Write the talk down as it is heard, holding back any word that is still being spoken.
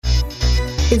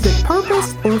Is it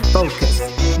purpose or focus?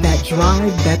 That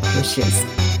drive that pushes.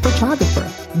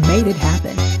 Photographer, made it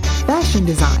happen. Fashion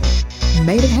design,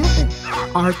 made it happen.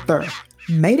 Author,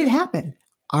 made it happen.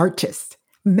 Artist,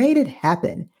 made it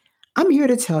happen. I'm here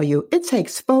to tell you it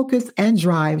takes focus and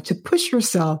drive to push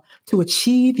yourself to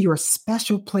achieve your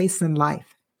special place in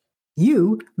life.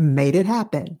 You made it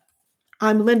happen.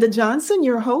 I'm Linda Johnson,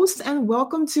 your host, and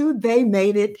welcome to They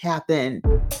Made It Happen.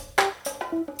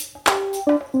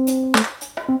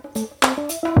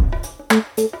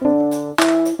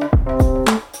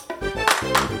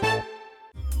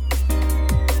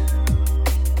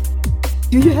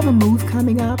 Do you have a move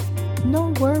coming up? No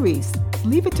worries.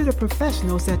 Leave it to the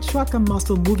professionals at Truck and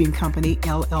Muscle Moving Company,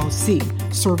 LLC,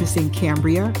 servicing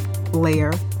Cambria,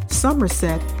 Blair,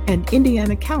 Somerset, and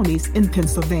Indiana counties in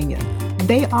Pennsylvania.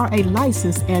 They are a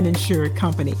licensed and insured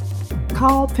company.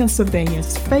 Call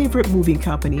Pennsylvania's favorite moving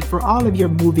company for all of your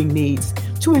moving needs,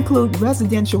 to include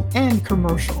residential and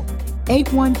commercial.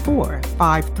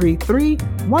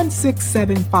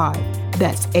 814-533-1675.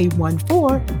 That's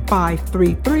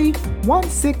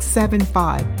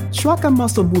 814-533-1675. Truck and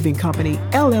Muscle Moving Company,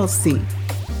 LLC.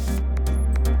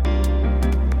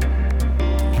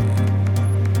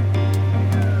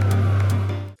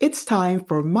 It's time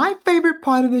for my favorite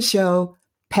part of the show,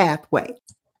 Pathway.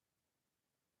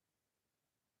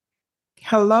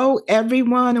 Hello,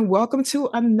 everyone, and welcome to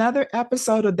another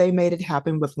episode of They Made It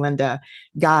Happen with Linda.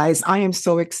 Guys, I am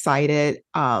so excited.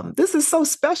 This is so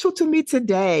special to me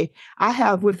today. I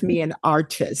have with me an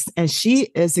artist, and she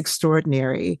is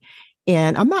extraordinary.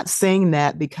 And I'm not saying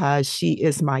that because she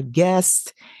is my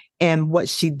guest and what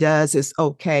she does is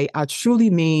okay. I truly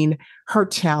mean her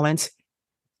talent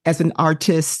as an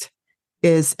artist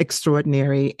is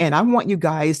extraordinary. And I want you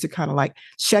guys to kind of like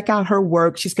check out her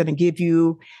work. She's going to give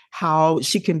you how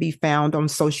she can be found on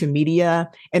social media.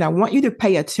 And I want you to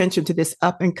pay attention to this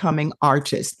up and coming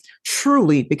artist,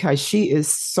 truly, because she is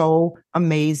so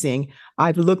amazing.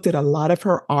 I've looked at a lot of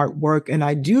her artwork and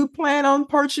I do plan on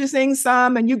purchasing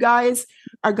some, and you guys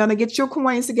are going to get your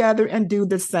coins together and do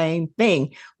the same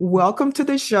thing. Welcome to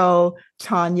the show,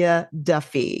 Tanya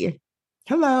Duffie.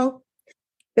 Hello.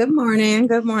 Good morning.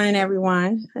 Good morning,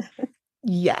 everyone.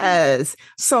 Yes.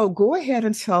 So go ahead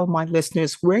and tell my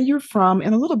listeners where you're from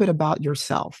and a little bit about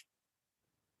yourself.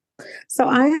 So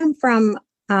I am from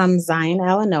Zion,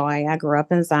 Illinois. I grew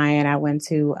up in Zion. I went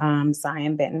to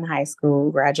Zion Benton High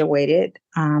School, graduated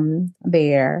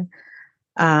there.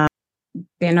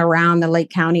 Been around the Lake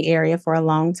County area for a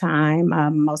long time.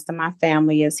 Most of my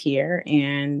family is here,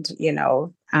 and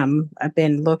I've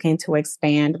been looking to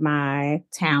expand my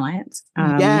talent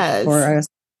Yes. for a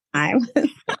time.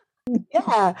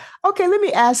 Yeah. Okay, let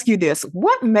me ask you this.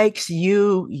 What makes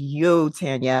you,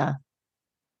 Tanya?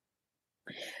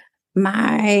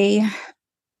 My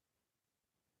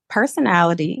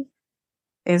personality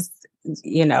is,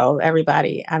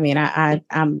 everybody. I mean, I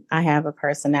have a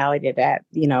personality that,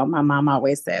 my mom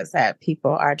always says that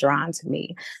people are drawn to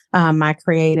me. My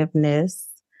creativeness,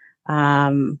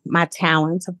 my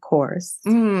talents, of course.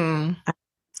 Mm.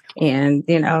 And,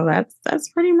 that's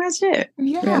pretty much it.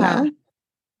 Yeah.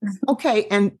 Okay.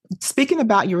 And speaking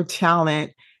about your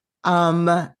talent,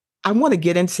 I want to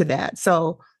get into that.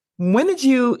 So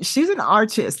she's an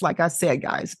artist, like I said,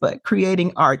 guys, but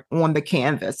creating art on the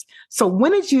canvas. So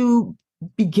when did you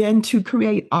begin to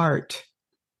create art?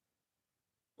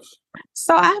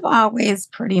 So I've always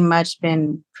pretty much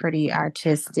been pretty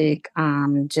artistic.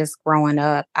 Just growing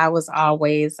up, I was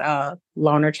always a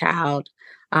loner child,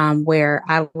 where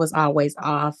I was always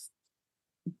off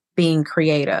being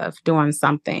creative, doing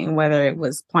something, whether it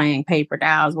was playing paper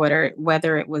dolls,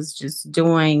 whether it was just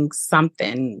doing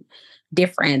something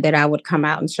different that I would come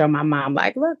out and show my mom,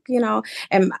 like, look,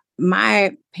 and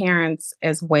my parents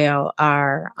as well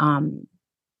are,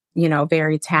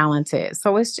 very talented.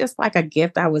 So it's just like a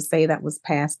gift, I would say, that was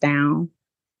passed down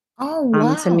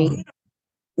to me.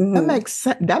 Mm-hmm. That makes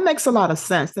sense. That makes a lot of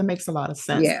sense.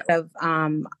 Yeah.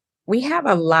 We have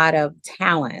a lot of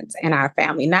talent in our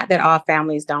family. Not that all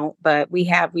families don't, but we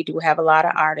do have a lot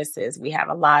of artists. We have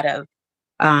a lot of,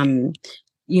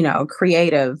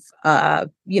 creative,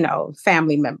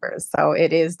 family members. So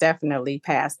it is definitely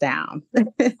passed down.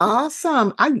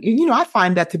 Awesome. I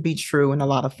find that to be true in a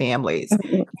lot of families.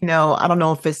 I don't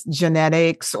know if it's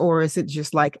genetics or is it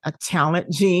just like a talent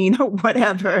gene or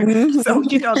whatever. So,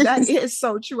 that is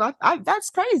so true. That's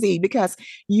crazy because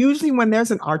usually when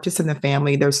there's an artist in the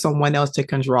family, there's someone else that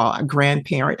can draw, a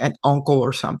grandparent, an uncle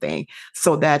or something.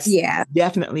 So that's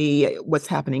definitely what's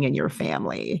happening in your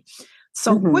family.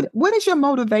 So what is your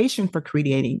motivation for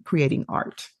creating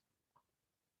art?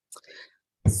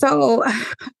 So,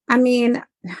 I mean,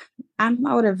 I'm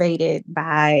motivated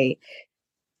by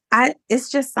it's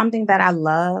just something that I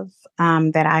love,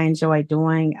 that I enjoy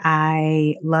doing.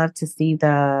 I love to see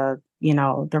the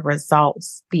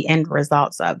results, the end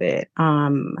results of it.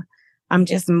 I'm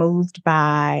just moved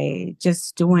by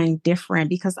just doing different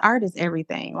because art is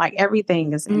everything. Like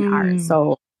everything is in art. Mm,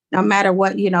 So no matter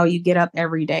what, you get up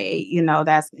every day,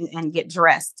 that's and get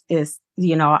dressed is,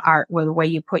 art with the way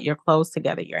you put your clothes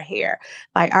together, your hair.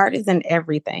 Like art is in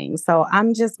everything. So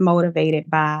I'm just motivated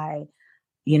by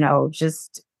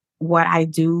just what I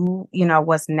do,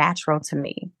 what's natural to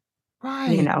me,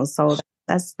 right. so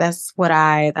that's what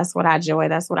I enjoy.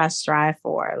 That's what I strive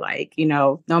for. Like,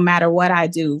 no matter what I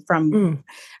do from,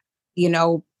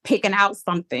 Mm, picking out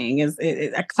something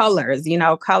colors,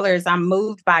 colors. I'm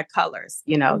moved by colors,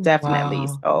 definitely.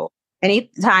 wow. So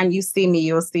anytime you see me,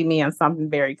 you'll see me in something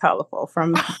very colorful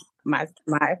from my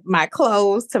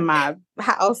clothes to my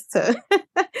house to,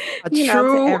 A to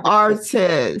true everything.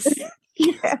 artist.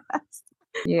 Yeah.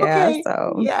 Yeah. Okay.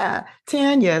 So Yeah.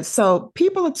 Tanya, so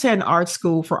people attend art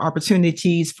school for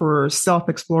opportunities for self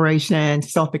exploration,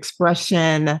 self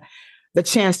expression, the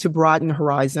chance to broaden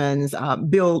horizons,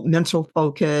 build mental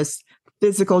focus,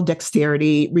 physical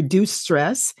dexterity, reduce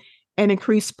stress, and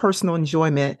increase personal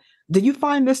enjoyment. Do you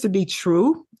find this to be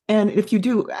true? And if you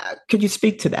do, could you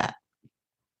speak to that?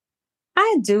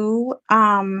 I do.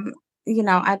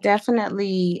 I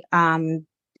definitely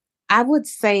I would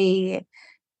say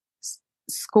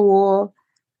school.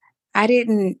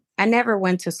 I never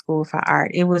went to school for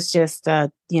art. It was just a,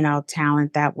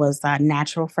 talent that was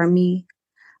natural for me.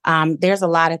 There's a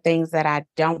lot of things that I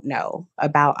don't know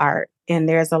about art, and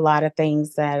there's a lot of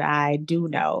things that I do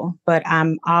know, but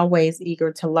I'm always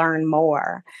eager to learn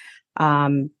more.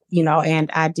 And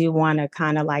I do want to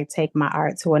kind of like take my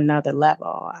art to another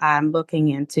level. I'm looking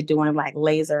into doing like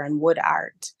laser and wood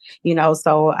art,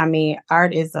 so I mean,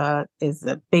 art is a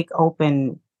big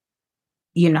open,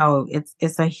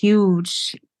 it's a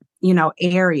huge,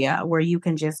 area where you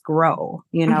can just grow,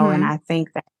 and Mm-hmm. I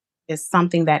think that is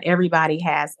something that everybody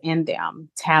has in them,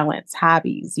 talents,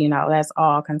 hobbies, that's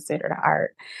all considered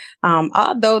art.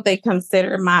 Although they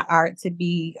consider my art to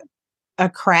be a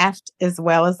craft as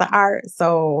well as the art.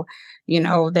 So,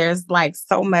 there's like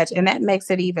so much, and that makes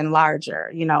it even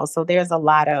larger, so there's a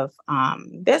lot of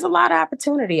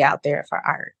opportunity out there for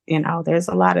art. There's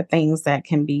a lot of things that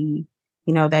can be,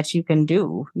 that you can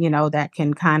do, that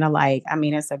can kind of like, I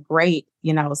mean, it's a great,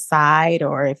 side,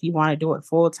 or if you want to do it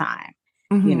full time,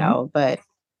 Mm-hmm. but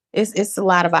it's a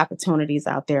lot of opportunities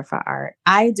out there for art.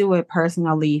 I do it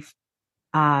personally.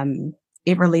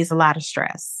 It relieves a lot of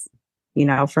stress,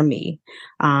 for me.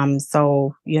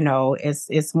 So,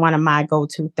 it's one of my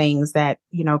go-to things that,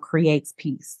 creates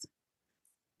peace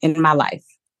in my life.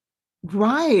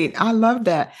 Right. I love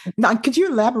that. Now, could you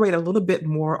elaborate a little bit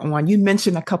more on, you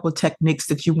mentioned a couple of techniques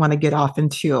that you want to get off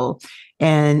into.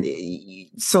 And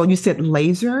so you said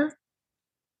laser.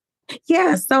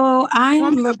 Yeah, so I Tell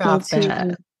am me looking about that.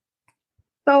 to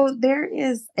so there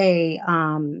is a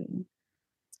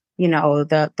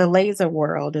the laser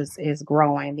world is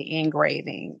growing, the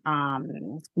engraving,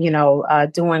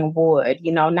 doing wood,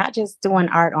 not just doing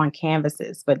art on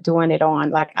canvases, but doing it on,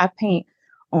 like, I paint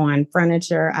on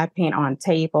furniture, I paint on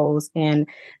tables, and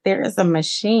there is a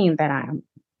machine that I'm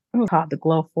called the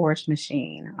Glow Forge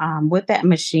machine. With that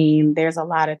machine, there's a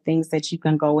lot of things that you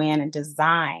can go in and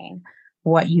design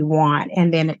what you want,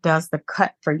 and then it does the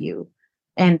cut for you,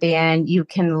 and then you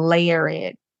can layer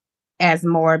it as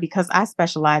more, because I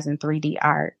specialize in 3D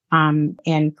art.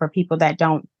 And for people that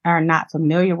don't are not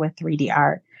familiar with 3D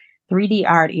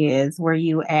art is where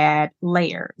you add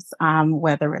layers,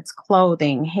 whether it's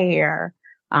clothing, hair,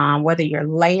 whether you're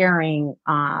layering,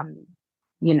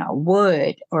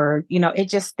 wood, or it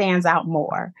just stands out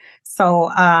more. So,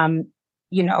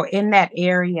 in that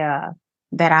area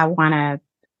that I want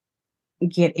to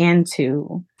get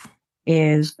into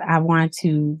is I want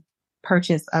to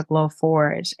purchase a glow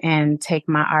forge and take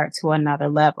my art to another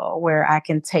level where I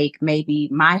can take maybe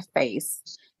my face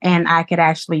and I could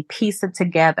actually piece it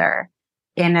together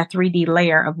in a 3D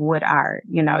layer of wood art.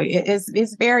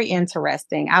 It's very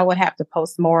interesting. I would have to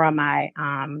post more on my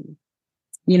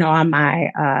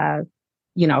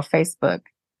Facebook,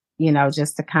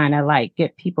 just to kind of like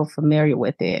get people familiar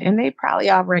with it. And they probably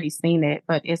already seen it,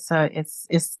 but it's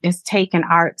taken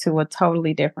art to a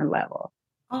totally different level.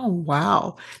 Oh,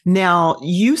 wow. Now,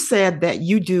 you said that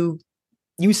you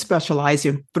specialize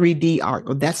in 3D art,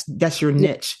 or that's your Yeah.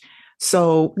 niche.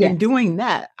 So, in Yes. doing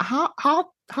that, how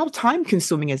time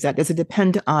consuming is that? Does it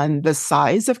depend on the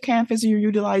size of canvas you're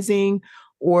utilizing,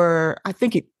 or I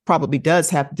think probably does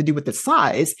have to do with the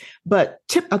size, but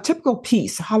a typical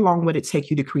piece, how long would it take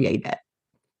you to create that?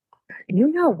 You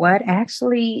know what?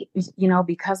 Actually,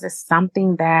 because it's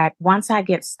something that once I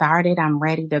get started, I'm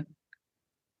ready to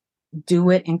do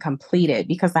it and complete it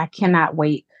because I cannot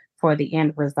wait for the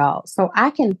end result. So I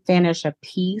can finish a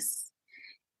piece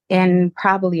in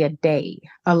probably a day,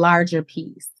 a larger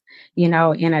piece, in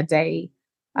a day,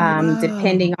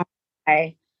 depending Wow.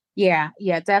 on,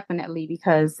 yeah, definitely,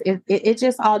 because it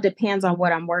just all depends on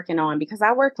what I'm working on because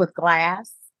I work with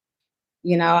glass.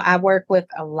 I work with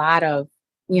a lot of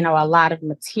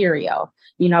material,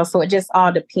 so it just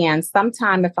all depends.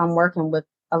 Sometime if I'm working with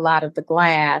a lot of the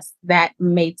glass, that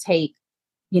may take,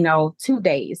 2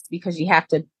 days because you have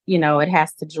to, it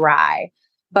has to dry.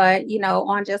 But,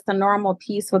 on just a normal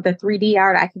piece with the 3D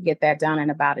art, I could get that done in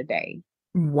about a day.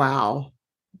 Wow.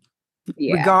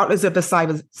 Yeah. Regardless of the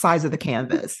size of the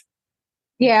canvas.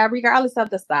 Yeah, regardless of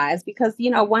the size, because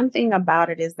one thing about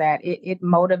it is that it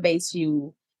motivates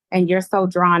you and you're so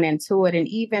drawn into it. And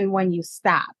even when you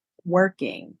stop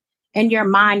working in your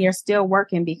mind, you're still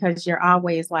working because you're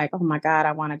always like, oh my God,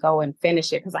 I want to go and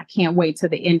finish it because I can't wait to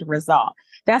the end result.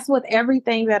 That's with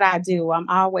everything that I do. I'm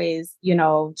always,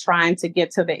 trying to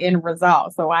get to the end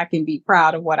result so I can be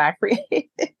proud of what I created.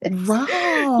 you Wow.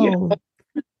 know,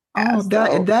 yeah, Oh,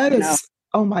 that so, that is,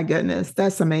 oh my goodness,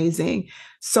 that's amazing.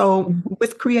 So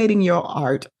with creating your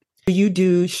art, do you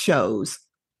do shows?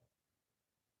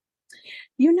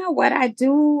 you know what I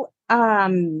do?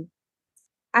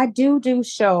 I do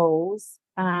shows.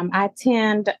 I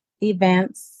attend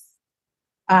events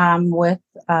with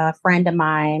a friend of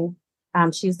mine.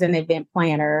 She's an event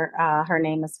planner. Her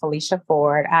name is Felicia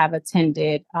Ford. I've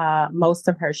attended most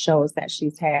of her shows that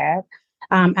she's had.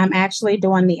 I'm actually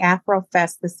doing the Afro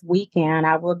Fest this weekend.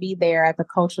 I will be there at the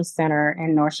Cultural Center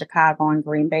in North Chicago on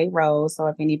Green Bay Road. So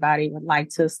if anybody would like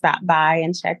to stop by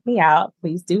and check me out,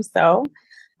 please do so.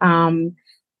 Um,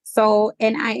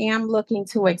 and I am looking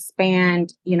to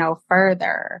expand,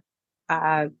 further,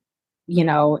 uh,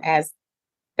 as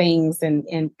things and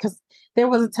because there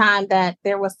was a time that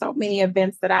there was so many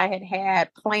events that I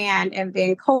had planned and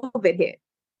then COVID hit.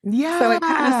 So it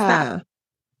kind of stopped,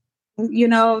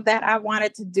 Yeah. that I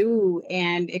wanted to do.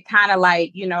 And it kind of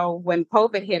like, when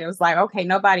COVID hit, it was like, okay,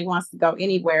 nobody wants to go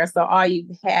anywhere. So all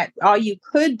you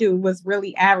could do was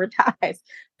really advertise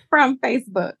from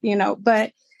Facebook,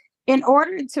 but in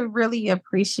order to really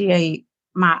appreciate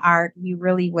my art, you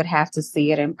really would have to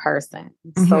see it in person.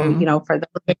 So, Hmm. for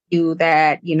those of you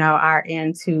that, are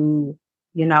into,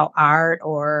 art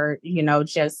or,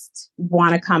 just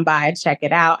want to come by and check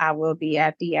it out, I will be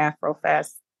at the Afro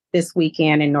Fest this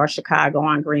weekend in North Chicago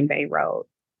on Green Bay Road.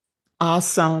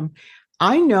 Awesome.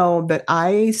 I know that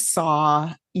I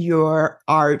saw your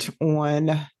art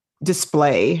on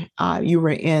display. You were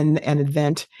in an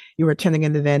event, you were attending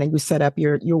an event, and you set up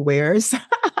your wares.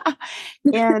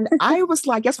 And I was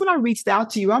like, guess when I reached out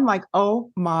to you, I'm like,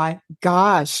 oh my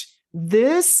gosh,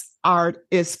 this art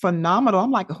is phenomenal.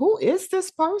 I'm like, who is this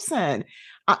person?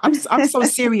 I'm so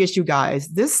serious, you guys.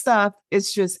 This stuff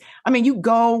is just, I mean, you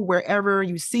go wherever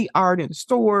you see art in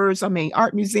stores, I mean,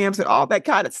 art museums and all that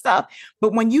kind of stuff.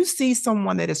 But when you see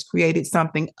someone that has created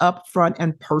something upfront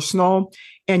and personal,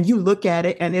 and you look at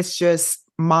it and it's just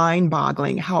mind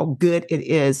boggling how good it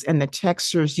is and the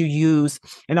textures you use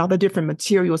and all the different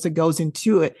materials that goes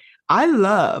into it. I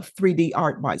love 3D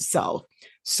art myself.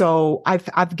 So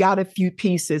I've got a few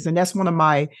pieces, and that's one of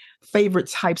my favorite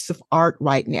types of art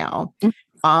right now.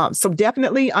 So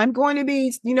definitely, I'm going to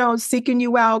be, seeking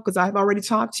you out because I've already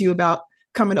talked to you about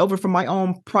coming over for my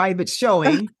own private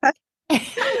showing.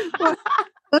 Well,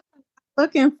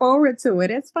 looking forward to it.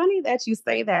 It's funny that you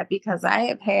say that because I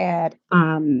have had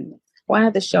one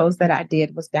of the shows that I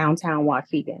did was downtown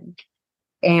Waukegan.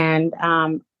 And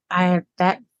I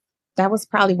that was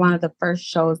probably one of the first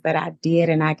shows that I did,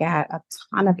 and I got a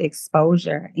ton of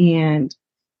exposure. And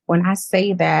when I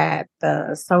say that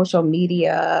the social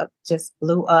media just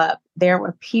blew up, there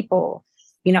were people,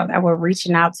 that were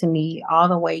reaching out to me all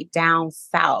the way down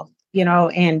south,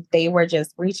 and they were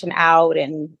just reaching out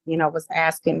and, was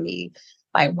asking me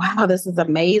like, wow, this is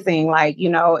amazing. Like,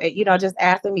 just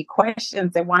asking me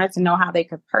questions and wanted to know how they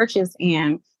could purchase.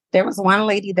 And there was one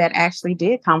lady that actually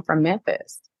did come from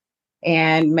Memphis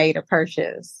and made a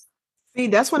purchase. See,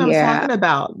 that's what I'm Yeah. talking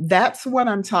about. That's what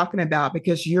I'm talking about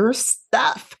because your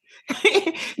stuff,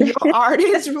 your art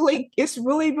is really,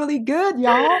 really good,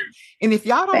 y'all. And Thank if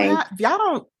y'all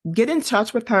don't get in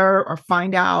touch with her or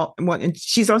find out what, and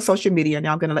she's on social media, and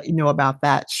I'm going to let you know about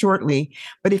that shortly.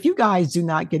 But if you guys do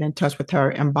not get in touch with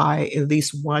her and buy at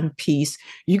least one piece,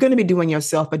 you're going to be doing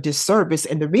yourself a disservice.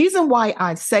 And the reason why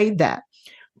I say that,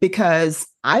 because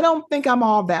I don't think I'm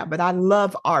all that, but I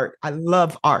love art. I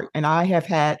love art. And I have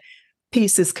had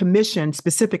pieces commissioned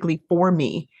specifically for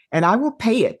me, and I will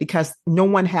pay it because no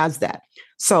one has that.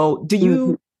 So,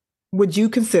 Mhm. would you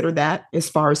consider that as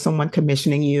far as someone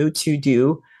commissioning you to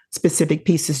do specific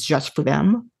pieces just for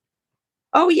them?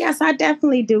 Oh yes, I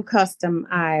definitely do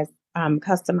customize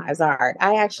art.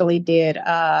 I actually did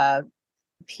a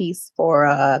piece for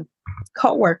a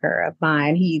coworker of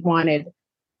mine. He wanted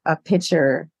a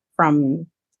picture from,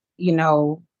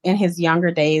 in his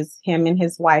younger days, him and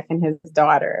his wife and his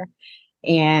daughter.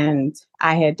 And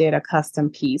I had did a custom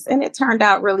piece and it turned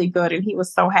out really good. And he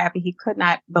was so happy. He could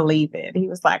not believe it. He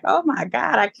was like, oh my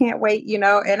God, I can't wait, and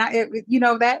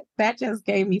that just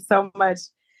gave me so much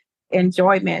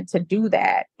enjoyment to do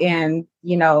that and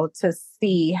to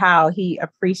see how he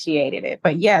appreciated it.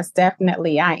 But yes,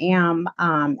 definitely I am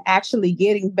actually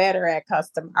getting better at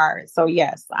custom art, so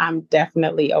yes, I'm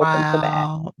definitely open to that.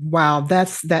 Wow. Wow.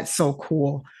 That's so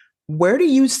cool. Where do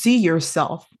you see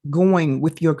yourself going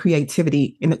with your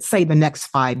creativity in, let's say, the next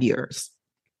 5 years?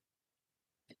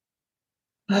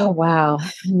 Oh wow,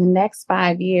 in the next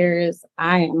 5 years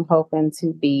I am hoping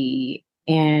to be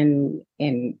in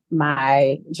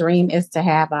my dream is to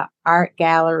have a art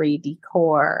gallery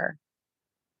decor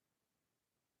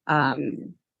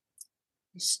um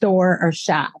store or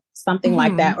shop, something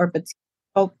like Hmm. that, or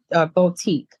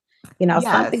boutique,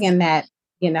 something Yes.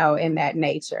 in that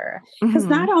nature. Because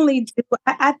not Hmm. only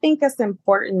I think it's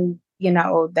important,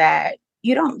 that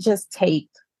you don't just take,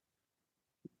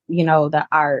 the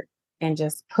art and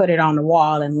just put it on the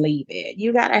wall and leave it.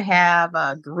 You got to have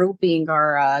a grouping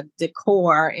or a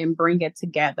decor and bring it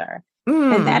together.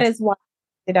 And that Mm. is why I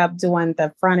ended up doing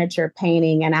the furniture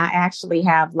painting. And I actually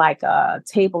have like a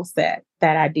table set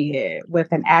that I did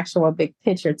with an actual big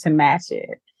picture to match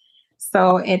it.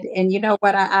 So, and you know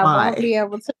what? I won't My. be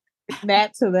able to bring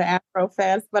that to the Afro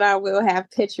Fest, but I will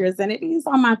have pictures, and it is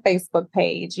on my Facebook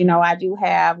page. I do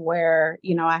have where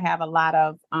I have a lot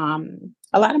of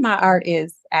my art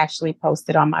is actually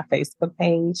posted on my Facebook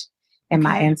page and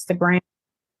my Okay. Instagram.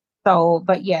 So,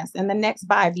 but yes, in the next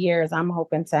 5 years, I'm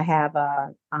hoping to have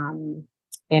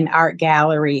an art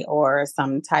gallery or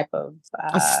some type of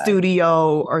A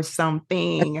studio or a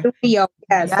something. studio,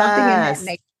 yeah, something in that Yes.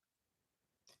 nature.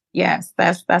 Yes,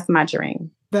 that's my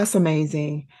dream. That's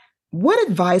amazing. What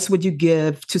advice would you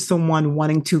give to someone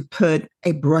wanting to put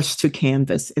a brush to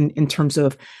canvas in terms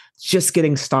of just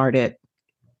getting started?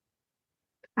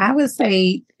 I would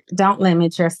say don't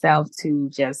limit yourself to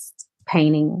just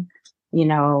painting.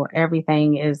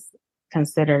 Everything is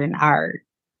considered an art.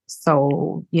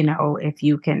 So, if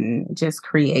you can just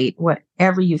create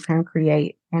whatever you can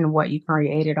create and what you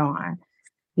create it on,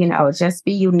 just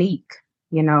be unique.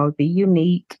 Be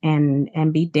unique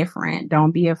and be different.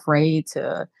 Don't be afraid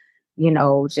to,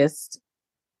 just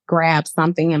grab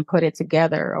something and put it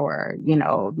together or,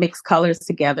 mix colors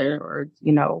together or,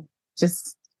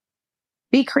 just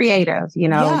be creative,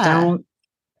 Yeah. don't,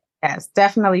 yes,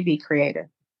 definitely be creative.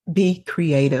 Be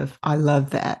creative. I love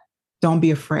that. Don't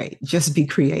be afraid. Just be Yeah,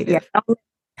 creative. don't limit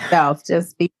yourself,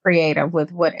 just be creative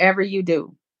with whatever you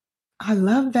do. I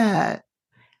love that.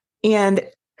 And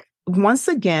once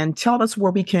again, tell us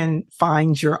where we can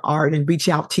find your art and reach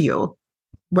out to you.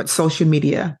 What social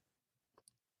media?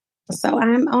 So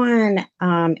I'm on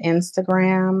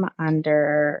Instagram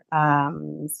under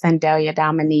Sandelia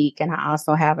Dominique, and I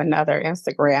also have another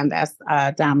Instagram that's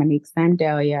Dominique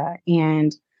Sandelia,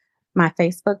 and my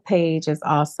Facebook page is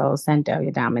also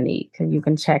Sandelia Dominique. You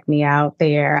can check me out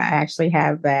there. I actually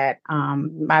have that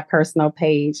my personal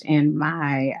page and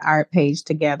my art page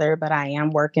together, but I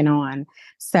am working on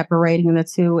separating the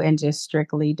two and just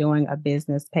strictly doing a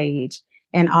business page,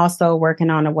 and also working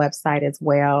on a website as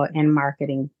well and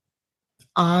marketing.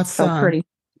 So Awesome. pretty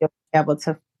you'll be able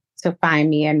to find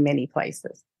me in many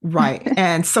places. Right.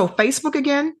 And so Facebook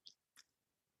again?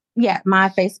 Yeah, my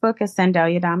Facebook is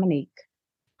Sandelia Dominique.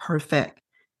 Perfect.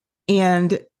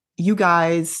 And you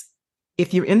guys,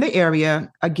 if you're in the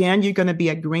area, again, you're going to be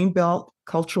at Greenbelt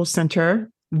Cultural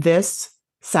Center this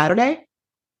Saturday.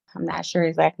 I'm not sure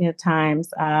exactly the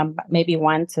times, maybe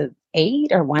 1 to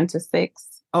 8 or 1 to 6.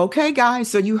 Okay,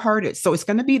 guys. So you heard it. So it's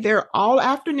going to be there all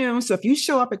afternoon. So if you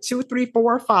show up at 2, 3,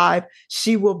 4, 5,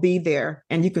 she will be there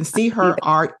and you can see Be her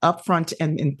art up front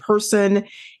and in person,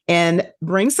 and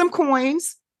bring some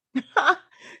coins.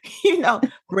 you know,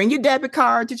 bring your debit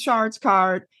card, your charge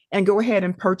card, and go ahead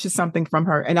and purchase something from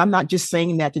her. And I'm not just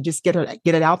saying that to just get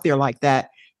it out there like that.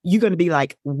 You're going to be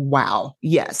like, wow,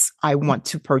 yes, I want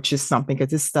to purchase something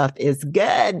because this stuff is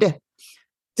good.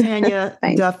 Tanya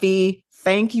Thanks Duffie,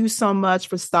 thank you so much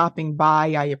for stopping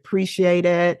by. I appreciate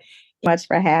it. so much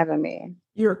for having me.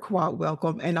 You're quite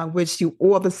welcome. And I wish you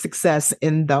all the success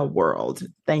in the world.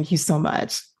 Thank you so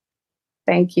much.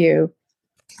 Thank you.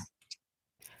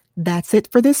 That's it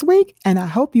for this week, and I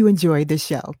hope you enjoyed the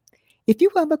show. If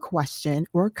you have a question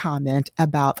or comment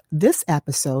about this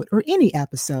episode or any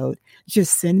episode,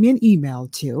 just send me an email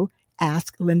to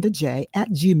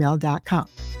asklindaj@gmail.com.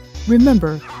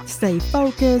 Remember, stay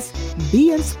focused,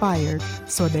 be inspired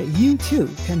so that you too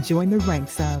can join the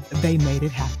ranks of They Made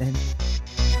It Happen.